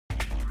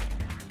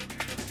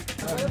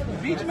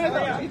बीच में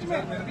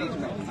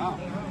हाँ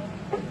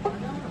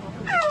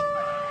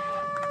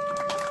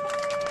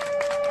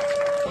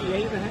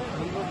यही रहे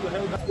हम लोग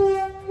जो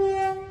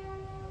है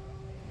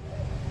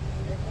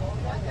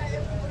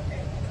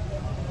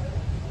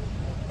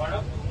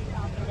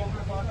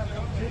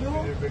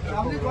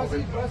सामने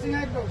क्रॉसिंग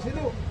है एकदम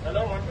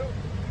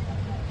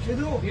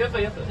सिद्धू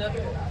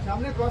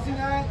सामने क्रॉसिंग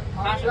है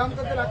आराम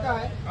करके रखा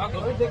है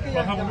और देखिए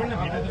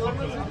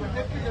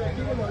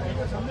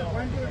सामने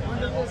point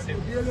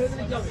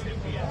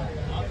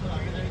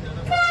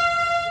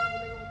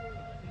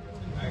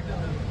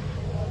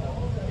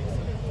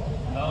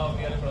Now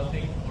we are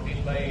crossing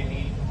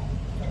 14/18.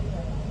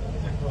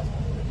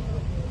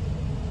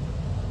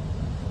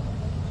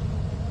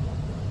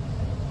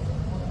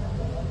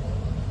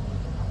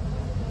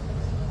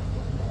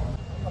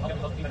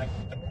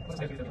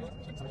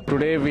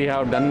 Today we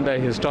have done the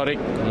historic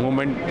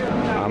movement.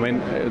 I mean,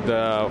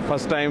 the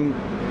first time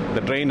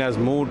the train has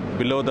moved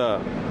below the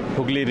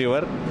Hooghly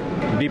River,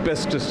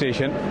 deepest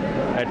station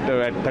at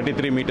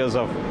 33 meters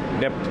of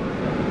depth.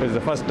 It's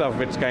the first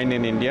of its kind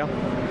in India,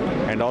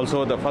 and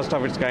also the first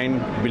of its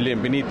kind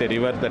beneath the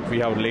river that we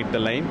have laid the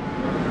line.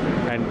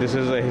 And this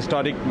is a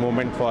historic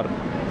moment for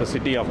the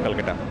city of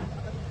Kolkata.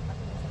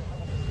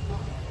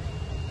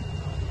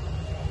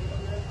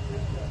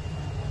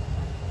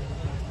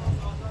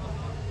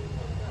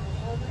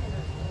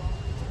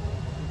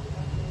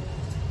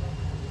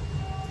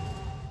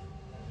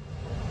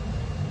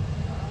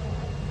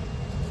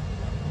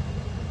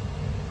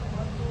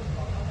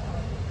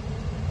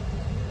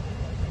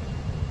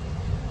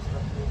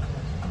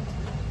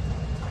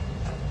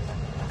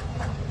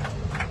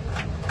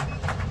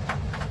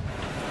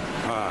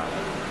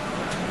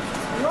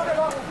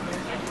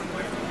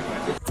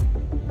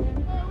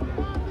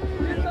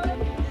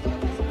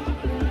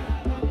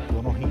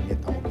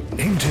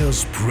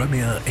 India's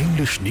premier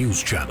English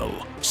news channel,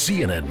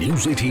 CNN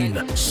News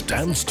 18,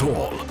 stands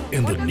tall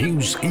in the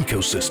news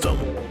ecosystem.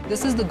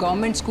 This is the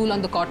government school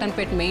on the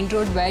Kolkata main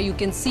road where you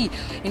can see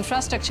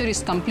infrastructure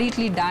is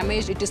completely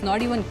damaged. It is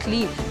not even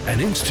clean. An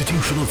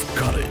institution of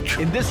courage.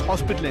 In this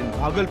hospital in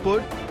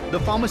Bhagalpur, the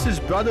pharmacist's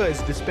brother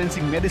is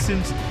dispensing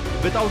medicines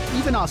without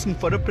even asking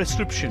for a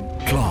prescription.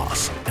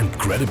 Class and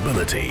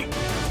credibility.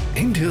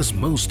 India's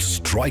most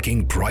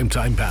striking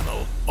primetime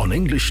panel on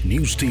English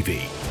News TV.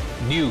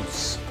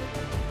 News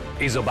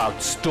is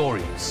about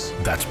stories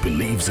That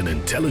believes in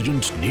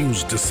intelligent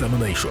news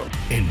dissemination.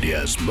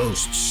 India's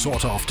most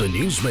sought-after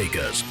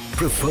newsmakers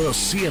prefer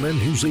CNN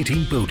News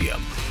 18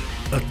 Podium,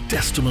 a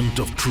testament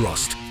of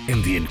trust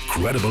in the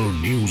incredible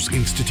news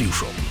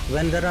institution.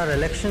 When there are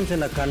elections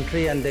in a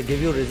country and they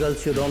give you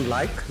results you don't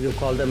like, you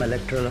call them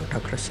electoral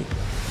autocracy.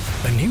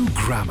 A new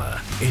grammar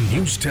in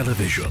news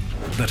television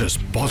that has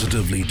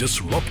positively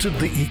disrupted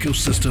the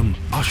ecosystem,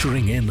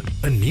 ushering in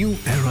a new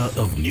era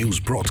of news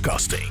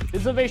broadcasting.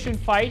 Reservation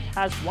fight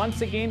has once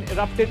again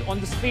erupted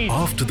on the street.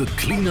 After the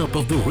cleanup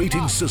of the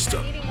rating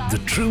system, the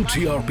true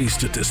TRP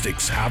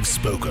statistics have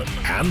spoken.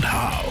 And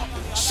how?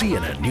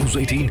 CNN News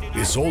 18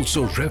 is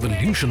also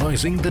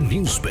revolutionizing the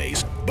news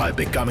space by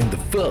becoming the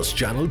first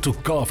channel to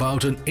carve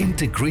out an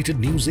integrated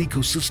news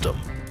ecosystem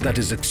that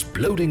is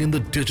exploding in the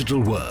digital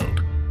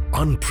world.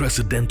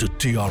 Unprecedented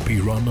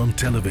TRP run on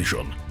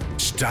television,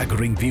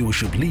 staggering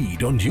viewership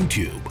lead on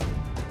YouTube,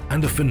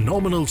 and a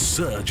phenomenal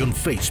surge on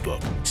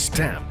Facebook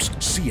stamps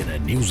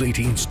CNN News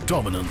 18's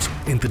dominance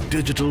in the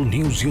digital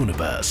news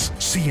universe.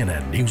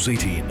 CNN News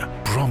 18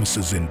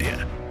 promises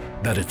India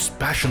that its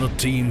passionate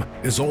team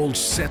is all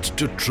set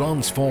to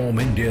transform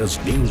India's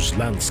news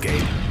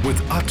landscape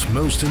with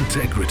utmost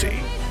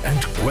integrity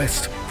and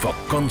quest for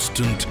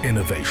constant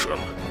innovation.